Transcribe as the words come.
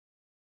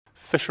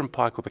Fisher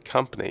Paykel, the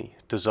company,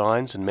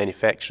 designs and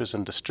manufactures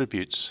and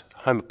distributes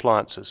home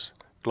appliances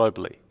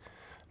globally.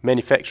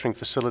 Manufacturing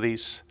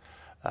facilities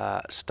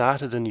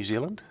started in New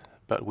Zealand,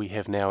 but we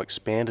have now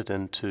expanded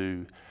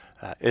into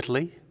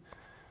Italy,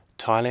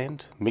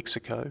 Thailand,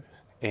 Mexico,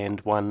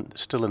 and one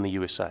still in the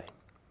USA.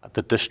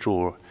 The dish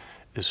drawer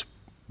is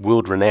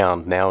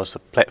world-renowned now as the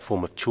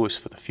platform of choice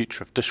for the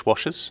future of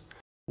dishwashers.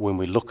 When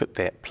we look at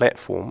that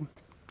platform,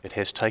 it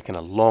has taken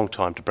a long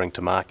time to bring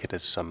to market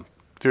as some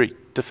very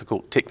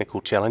difficult technical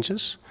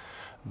challenges,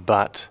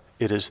 but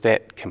it is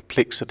that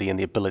complexity and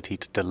the ability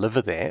to deliver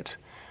that,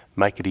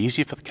 make it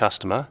easier for the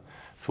customer,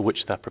 for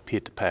which they're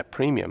prepared to pay a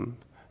premium,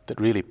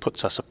 that really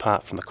puts us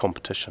apart from the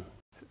competition.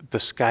 The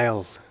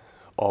scale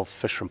of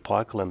Fisher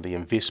Paykel and the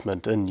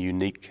investment in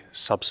unique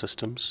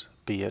subsystems,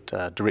 be it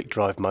a direct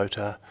drive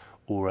motor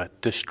or a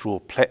dish drawer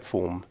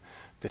platform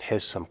that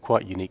has some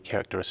quite unique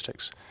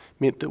characteristics,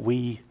 meant that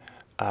we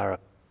are a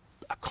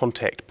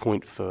contact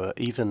point for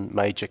even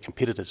major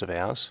competitors of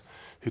ours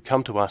who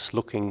come to us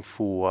looking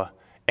for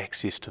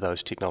access to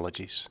those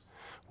technologies.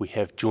 We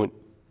have joint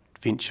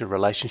venture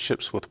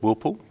relationships with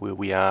Whirlpool, where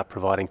we are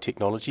providing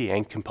technology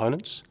and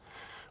components.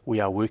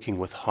 We are working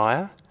with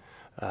Hire,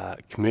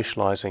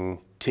 commercialising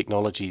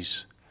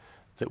technologies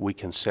that we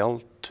can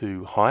sell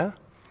to Hire.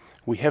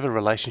 We have a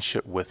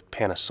relationship with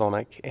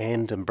Panasonic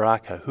and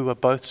Embraco, who are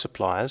both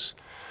suppliers,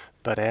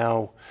 but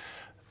our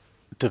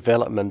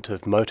development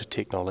of motor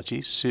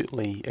technologies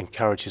certainly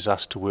encourages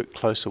us to work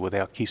closer with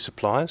our key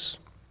suppliers.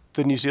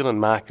 The New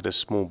Zealand market is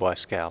small by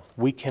scale.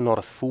 We cannot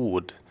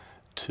afford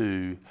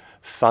to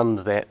fund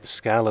that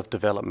scale of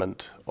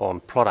development on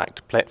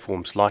product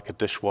platforms like a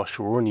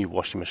dishwasher or a new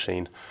washing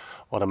machine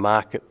on a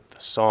market the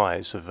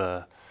size of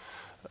a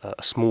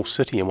small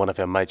city in one of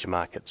our major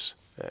markets.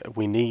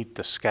 We need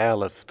the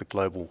scale of the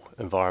global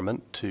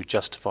environment to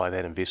justify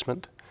that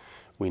investment.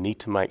 We need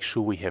to make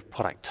sure we have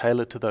product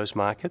tailored to those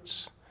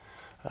markets,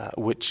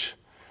 which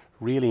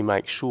really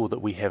makes sure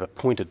that we have a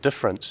point of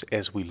difference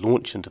as we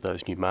launch into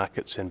those new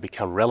markets and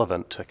become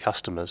relevant to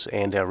customers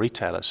and our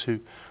retailers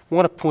who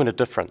want a point of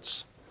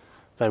difference.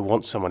 They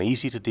want someone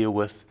easy to deal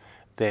with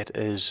that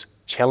is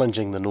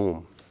challenging the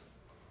norm.